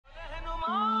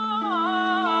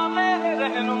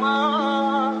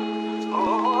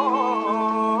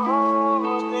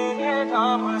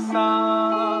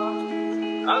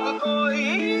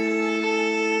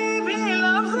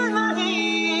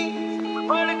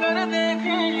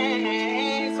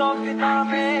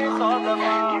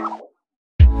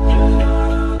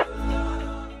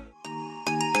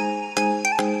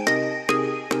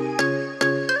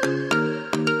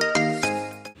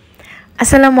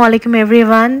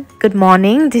everyone. Good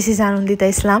morning. This is Anandita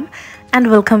Islam and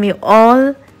welcome you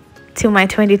all to my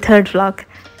 23rd vlog.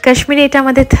 Kashmir এটা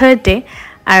আমাদের 3rd day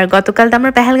আর গতকাল তো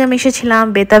আমরা পেহেলগাম এসেছিলাম,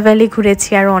 বেতা ভ্যালি ঘুরেছি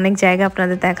আর অনেক জায়গা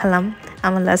আপনাদের দেখালাম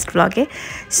আমার লাস্ট vlog-এ।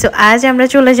 সো আজ আমরা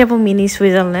চলে যাব মিনি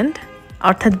সুইজারল্যান্ড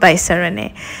অর্থাৎ বাইসারানে।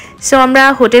 সো আমরা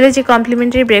হোটেলে যে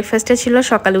কমপ্লিমেন্টারি ব্রেকফাস্টটা ছিল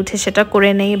সকালে উঠে সেটা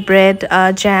করে নেই, ব্রেড,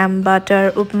 জ্যাম, বাটার,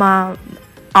 উপমা,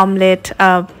 omelette,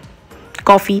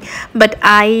 coffee, but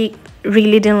I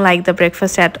really didn't like the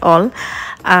breakfast at all.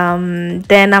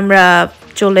 Then আমরা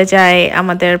চলে যাই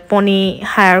আমাদের পনি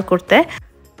হায়ার করতে।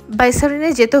 বাইসারানে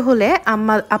যেতে হলে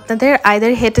আপনাদের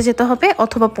আইদার হেঁটে যেতে হবে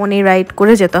অথবা পনি রাইড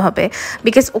করে যেতে হবে,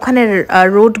 বিকজ ওখানে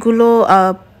রোডগুলো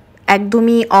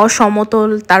একদমই অসমতল,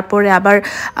 তারপরে আবার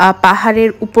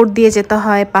পাহাড়ের উপর দিয়ে যেতে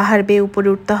হয়, পাহাড় বেয়ে উপরে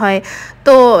উঠতে হয়।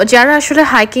 তো যারা আসলে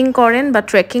হাইকিং করেন বা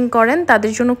ট্রেকিং করেন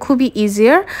তাদের জন্য খুবই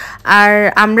ইজিয়ার। আর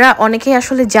আমরা অনেকেই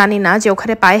আসলে জানি না যে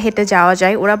ওখানে পায়ে হেঁটে যাওয়া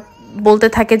যায়। ওরা বলতে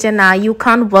থাকে যে না, ইউ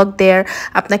ক্যান ওয়াক দেয়ার,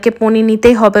 আপনাকে পনি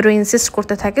নিতেই হবে, ওরা ইনসিস্ট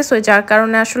করতে থাকে। সো যার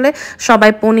কারণে আসলে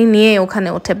সবাই পনি নিয়ে ওখানে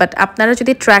ওঠে। বাট আপনারা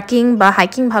যদি ট্রেকিং বা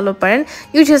হাইকিং ভালো পারেন,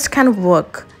 ইউ জাস্ট ক্যান ওয়াক,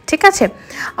 ঠিক আছে?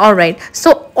 অলরাইট। সো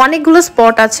অনেকগুলো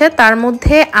স্পট আছে, তার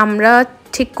মধ্যে আমরা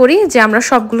ঠিক করি যে আমরা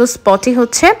সবগুলো স্পটই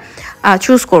হচ্ছে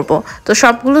চুজ করব। তো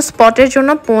সবগুলো স্পটের জন্য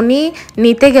পনি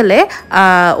নিতে গেলে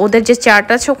ওদের যে চার্ট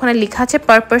আছে ওখানে লেখা আছে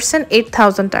পার পারসন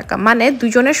 8,000 টাকা, মানে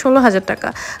দুজনের 16,000 টাকা।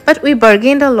 বাট উই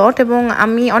বার্গেন্ড আ লট, এবং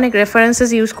আমি অনেক রেফারেন্সেস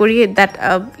ইউজ করি that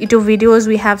YouTube videos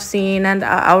we have seen and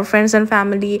our friends and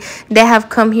family they have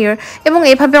come here, এবং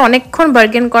এভাবে অনেকক্ষণ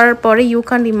বার্গেন করার পরে ইউ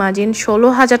ক্যান ইমাজিন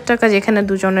 16,000 টাকা যেখানে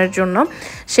দুজনের জন্য,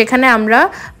 সেখানে আমরা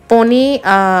পনি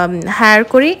হায়ার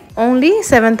করি অনলি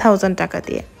 7,000 টাকা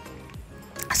দিয়ে।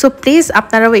 সো প্লিজ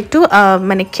আপনারাও একটু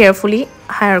মানে কেয়ারফুলি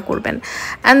হায়ার করবেন।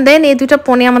 অ্যান্ড দেন এই দুটো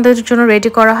পনি আমাদের জন্য রেডি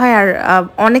করা হয়। আর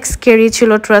অনেক স্কেরি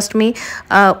ছিল, ট্রাস্ট মি।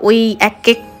 ওই এক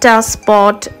একটা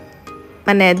স্পট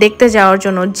মানে দেখতে যাওয়ার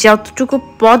জন্য যতটুকু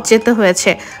পথ যেতে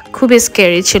হয়েছে খুবই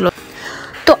স্কেরি ছিল।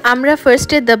 তো আমরা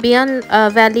ফার্স্টে দাবিয়ান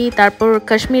ভ্যালি, তারপর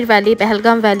কাশ্মীর ভ্যালি,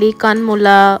 পেহেলগাম ভ্যালি,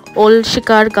 কানমুলা, ওল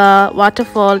শিকারগা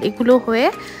ওয়াটারফল, এগুলো হয়ে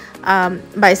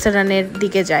বাইসারানের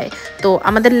দিকে যায়। তো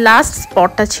আমাদের লাস্ট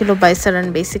স্পটটা ছিল বাইসারান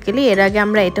বেসিক্যালি। এর আগে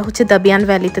আমরা এটা হচ্ছে দাবিয়ান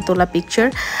ভ্যালিতে তোলা পিকচার।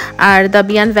 আর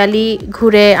দাবিয়ান ভ্যালি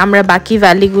ঘুরে আমরা বাকি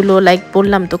ভ্যালিগুলো লাইক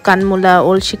বললাম তো কানমুলা,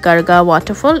 ওল শিকারগা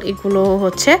ওয়াটারফল, এগুলো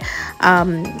হচ্ছে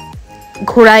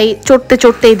ঘোড়ায়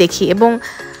চড়তেই দেখি। এবং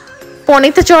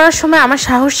পনিতে চড়ার সময় আমার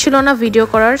সাহস ছিল না ভিডিও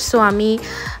করার, সো আমি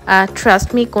ট্রাস্ট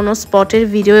মি কোনো স্পটের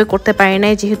ভিডিও করতে পারি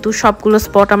নাই, যেহেতু সবগুলো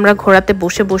স্পট আমরা ঘোড়াতে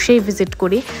বসেই ভিজিট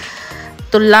করি।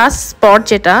 তো লাস্ট স্পট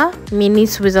যেটা মিনি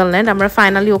সুইজারল্যান্ড, আমরা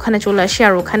ফাইনালি ওখানে চলে আসি।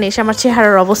 আর ওখানে এসে আমার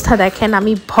চেহারার অবস্থা দেখেন,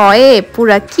 আমি ভয়ে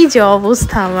পুরা কি যে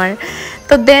অবস্থা আমার।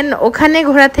 তো দেন ওখানে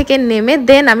ঘোড়া থেকে নেমে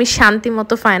দেন আমি শান্তি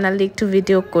মতো ফাইনালি একটু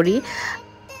ভিডিও করি।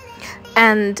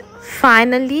 And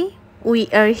finally we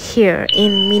are here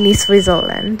in mini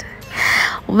Switzerland.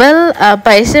 Well,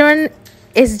 Baisaran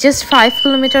is just 5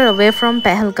 kilometers away from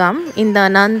Pahalgam in the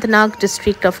Anantnag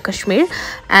district of Kashmir,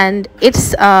 and it's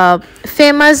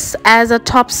famous as a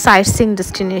top sightseeing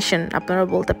destination আপনারা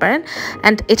বলতে পারেন।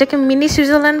 and এটাকে mini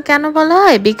Switzerland কেন বলা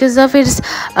হয়? because of its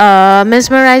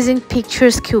mesmerizing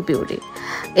picturesque beauty।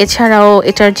 এছাড়াও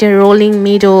এটার যে রোলিং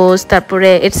মিডোজ, তারপরে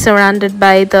it's surrounded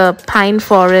by the pine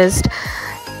forest,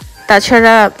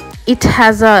 তাছাড়া it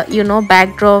has a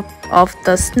backdrop of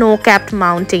the snow capped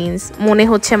mountains, মনে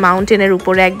হচ্ছে মাউন্টেনের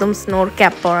উপরে একদম স্নোর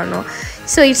ক্যাপ পরানো।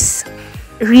 So it's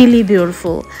really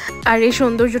beautiful. আর এই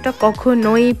সৌন্দর্যটা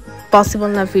কখনোই পসিবল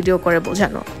না ভিডিও করে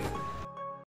বোঝানো।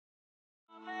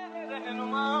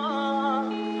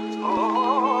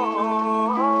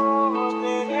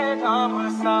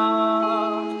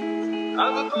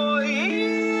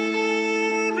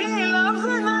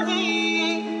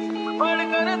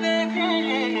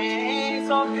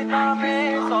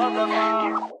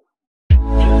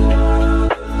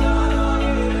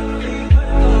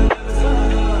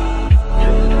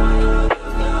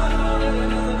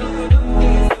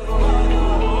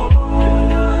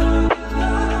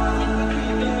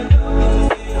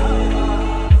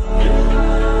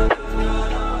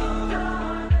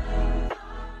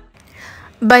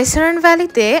 বাইসারান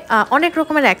ভ্যালিতে অনেক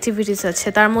রকমের অ্যাক্টিভিটিস আছে,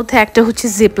 তার মধ্যে একটা হচ্ছে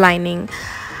জিপ লাইনিং।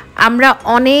 আমরা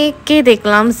অনেকে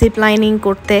দেখলাম জিপ লাইনিং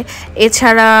করতে।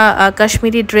 এছাড়া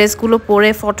কাশ্মীরি ড্রেসগুলো পরে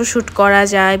ফটোশ্যুট করা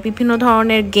যায়, বিভিন্ন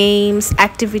ধরনের গেমস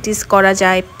অ্যাক্টিভিটিস করা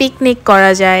যায়, পিকনিক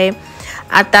করা যায়।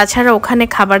 আর তাছাড়া ওখানে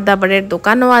খাবার দাবারের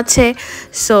দোকানও আছে,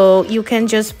 so you can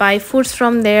just by foods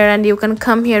from there and you can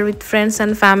come here with friends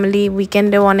and family.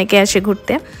 উইকেন্ডেও অনেকে আসে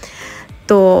ঘুরতে।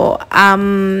 তো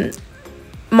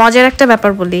মজার একটা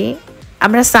ব্যাপার বলি,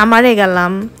 আমরা সামারে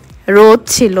গেলাম, রোদ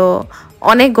ছিল,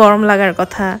 অনেক গরম লাগার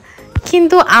কথা,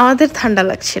 কিন্তু আমাদের ঠান্ডা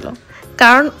লাগছিল,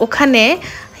 কারণ ওখানে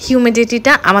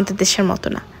হিউমিডিটিটা আমাদের দেশের মতো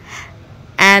না,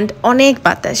 অ্যান্ড অনেক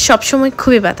বাতাস, সবসময়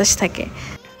খুবই বাতাস থাকে।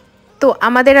 তো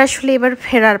আমাদের আসলে এবার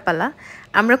ফেরার পালা।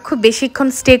 আমরা খুব বেশিক্ষণ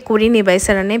স্টে করিনি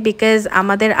বাইসারানে, বিকজ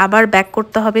আমাদের আবার ব্যাক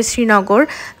করতে হবে শ্রীনগর,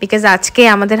 বিকজ আজকে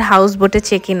আমাদের হাউস বোটে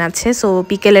চেক ইন আছে, সো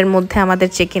বিকেলের মধ্যে আমাদের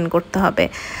চেক ইন করতে হবে।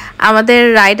 আমাদের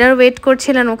রাইডার ওয়েট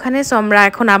করছিলেন ওখানে, সো আমরা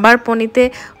এখন আবার পনিতে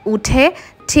উঠে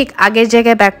ঠিক আগের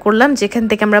জায়গায় ব্যাক করলাম যেখান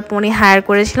থেকে আমরা পনি হায়ার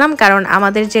করেছিলাম, কারণ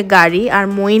আমাদের যে গাড়ি আর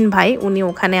মঈন ভাই উনি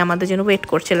ওখানে আমাদের জন্য ওয়েট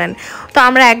করছিলেন। তো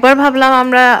আমরা একবার ভাবলাম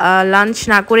আমরা লাঞ্চ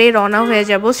না করেই রওনা হয়ে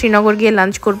যাব, শ্রীনগর গিয়ে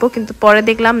লাঞ্চ করব, কিন্তু পরে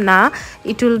দেখলাম না,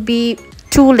 it will be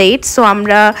two late, so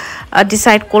আমরা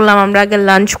ডিসাইড করলাম আমরা আগে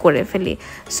লাঞ্চ করে ফেলি।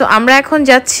 সো আমরা এখন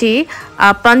যাচ্ছি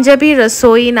পাঞ্জাবি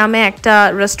রসোই নামে একটা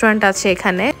রেস্টুরেন্ট আছে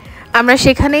এখানে, আমরা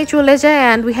সেখানেই চলে যাই,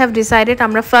 অ্যান্ড উই হ্যাভ ডিসাইডেড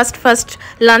আমরা ফার্স্ট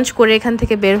লাঞ্চ করে এখান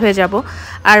থেকে বের হয়ে যাব।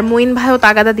 আর মঈন ভাইও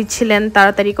তাগাদা দিচ্ছিলেন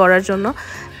তাড়াতাড়ি করার জন্য,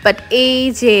 বাট এই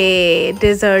যে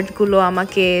ডেজার্টগুলো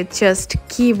আমাকে জাস্ট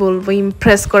কি বলবো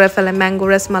ইমপ্রেস করে ফেলে। ম্যাঙ্গো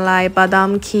রসমালাই,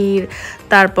 বাদাম ক্ষীর,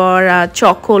 তারপর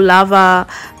choco lava,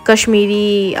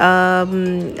 Kashmiri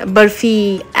barfi,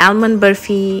 almond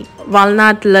barfi,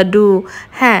 walnut laddu,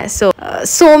 হ্যাঁ,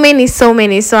 সো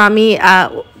মেনি। সো আমি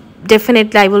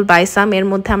ডেফিনেটলি আই উইল বাই সাম। এর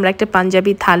মধ্যে আমরা একটা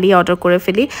পাঞ্জাবি থালি অর্ডার করে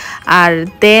ফেলি, আর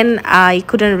then I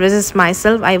couldn't resist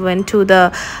myself, I went to the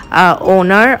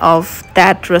owner of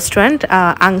that restaurant,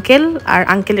 uncle আর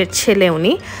আঙ্কেলের ছেলে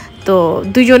উনি। তো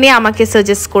দুজনেই আমাকে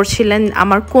সাজেস্ট করছিলেন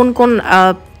আমার কোন কোন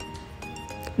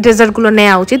ডেজার্টগুলো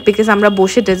নেওয়া উচিত, বিকজ আমরা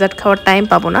বসে ডেজার্ট খাওয়ার টাইম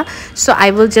পাবো না। So I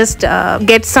will just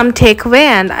get some take way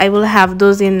and I will have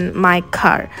those in my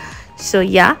car. So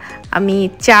yeah, আমি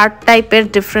 4 টাইপের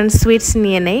ডিফারেন্ট সুইটস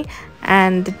নিয়ে নেই,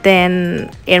 অ্যান্ড দেন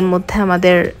এর মধ্যে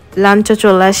আমাদের লাঞ্চও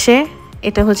চলে আসে।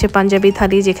 এটা হচ্ছে পাঞ্জাবি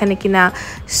থালি, যেখানে কিনা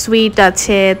সুইট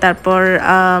আছে, তারপর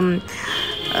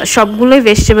সবগুলোই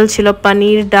ভেজিটেবল ছিল,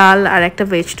 পনির, ডাল আর একটা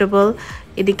ভেজিটেবল,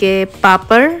 এদিকে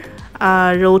পাপড়,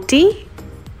 রুটি,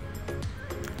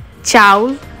 চাউল,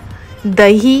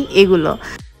 দহি, এগুলো।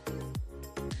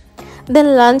 দেন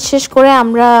লাঞ্চ শেষ করে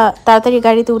আমরা তাড়াতাড়ি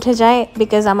গাড়িতে উঠে যাই,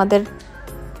 বিকজ আমাদের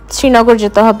শ্রীনগর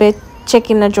যেতে হবে চেক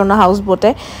ইনের জন্য হাউস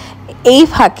বোটে। এই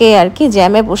ফাঁকে আর কি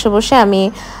জ্যামে বসে বসে আমি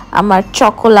আমার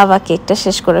চকো লাভা কেকটা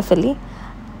শেষ করে ফেলি,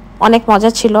 অনেক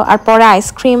মজা ছিল। আর পরে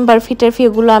আইসক্রিম, বরফি টরফি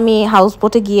এগুলো আমি হাউস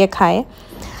বোটে গিয়ে খাই।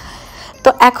 তো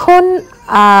এখন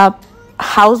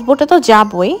হাউস বোটে তো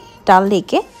যাবই ডাল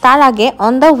লেকে, তার আগে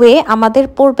অন দ্য ওয়ে আমাদের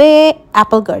পড়বে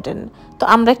অ্যাপল গার্ডেন। তো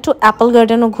আমরা একটু অ্যাপল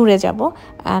গার্ডেনও ঘুরে যাব,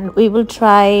 and we will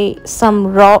try some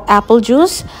র Apple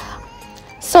juice.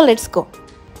 So let's go.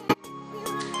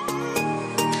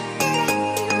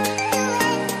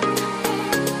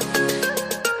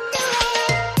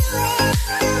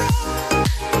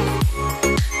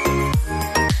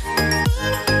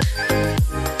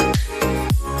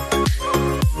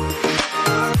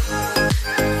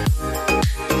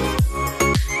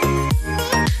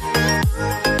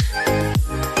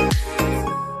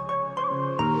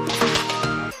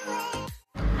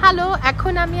 Hello,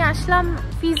 এখন আমি আসলাম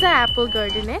পিজা অ্যাপল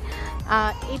গার্ডেনে।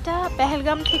 এটা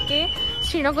পেহেলগাম থেকে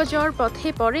শ্রীনগর যাওয়ার পথে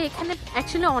পড়ে। এখানে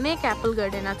অ্যাকচুয়ালি অনেক অ্যাপল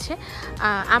গার্ডেন আছে,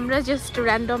 আমরা জাস্ট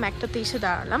র্যান্ডম একটাতে এসে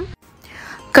দাঁড়ালাম।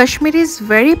 Kashmir is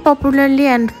very popularly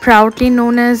and proudly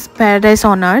known as paradise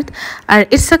on earth, and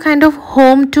it's a kind of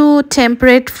home to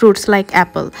temperate fruits like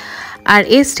apple. আর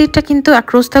এই স্টেটটা কিন্তু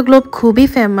অ্যাক্রস দ্য গ্লোব খুবই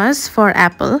ফেমাস ফর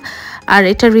অ্যাপল, আর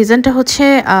এটার রিজনটা হচ্ছে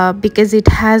because it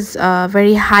has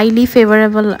very highly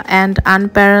favourable and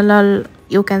unparalleled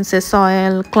you can say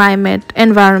soil, climate,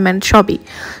 environment সবই।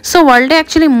 So ওয়ার্ল্ডে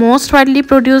actually most widely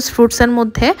produce ফ্রুটসের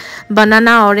মধ্যে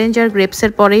বানানা, orange আর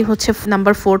গ্রেপসের পরেই হচ্ছে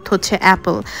নাম্বার 4 হচ্ছে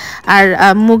অ্যাপল। আর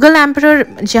মুঘল এম্পারার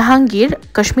জাহাঙ্গীর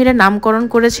কাশ্মীরের নামকরণ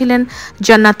করেছিলেন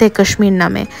জান্নাতে কাশ্মীর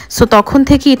নামে। সো তখন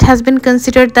থেকে it has been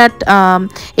considered that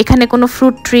এখানে কোনো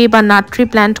ফ্রুট ট্রি বা নাট ট্রি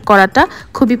প্ল্যান্ট করাটা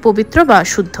খুবই পবিত্র বা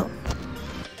শুদ্ধ।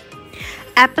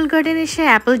 অ্যাপল গার্ডেন এসে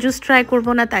অ্যাপল জুস ট্রাই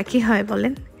করবো না তা কি হয়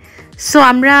বলেন? সো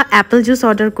আমরা অ্যাপল জুস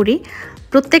অর্ডার করি।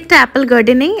 প্রত্যেকটা অ্যাপল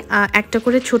গার্ডেনেই একটা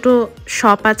করে ছোট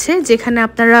শপ আছে যেখানে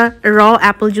আপনারা র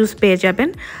অ্যাপল জুস পেয়ে যাবেন।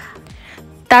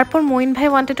 তারপর মঈন ভাই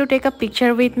wanted to take a picture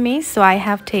with me, so I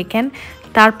have taken.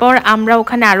 তারপর আমরা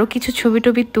ওখানে আরও কিছু ছবি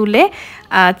টবি তুলে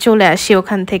চলে আসি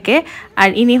ওখান থেকে। আর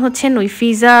ইনি হচ্ছেন ওই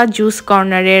পিজা জুস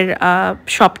কর্নারের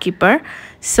shopkeeper.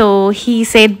 So he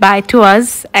said by to us.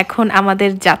 এখন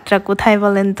আমাদের যাত্রা কোথায়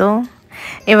বলেন তো?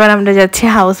 এবার আমরা যাচ্ছি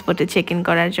হাউস বোটে চেক ইন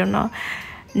করার জন্য।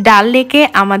 ডাল লেকে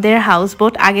আমাদের হাউস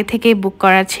বোট আগে থেকেই বুক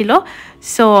করা ছিল,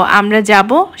 সো আমরা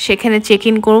যাব সেখানে চেক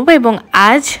ইন করবো এবং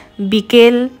আজ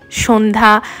বিকেল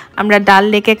সন্ধ্যা আমরা ডাল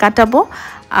লেকে কাটাবো।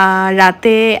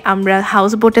 রাতে আমরা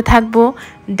হাউস বোটে থাকবো।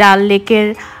 ডাল লেকের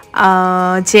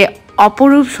যে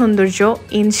অপরূপ সৌন্দর্য,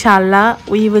 ইনশাল্লাহ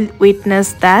we will witness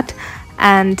that.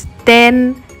 And then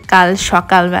কাল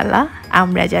সকালবেলা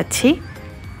আমরা যাচ্ছি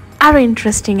আরও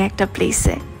ইন্টারেস্টিং একটা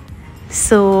প্লেসে।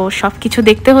 সো সব কিছু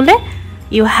দেখতে হলে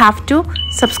you have to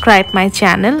subscribe my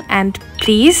channel and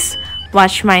please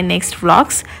watch my next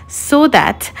vlogs so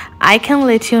that I can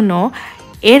let you know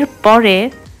এর পরে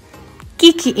কি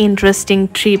কি ইন্টারেস্টিং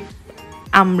ট্রিপ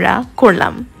আমরা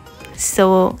করলাম। So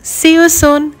see you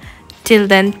soon. Till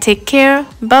then, take care.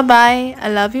 Bye bye. I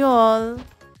love you all.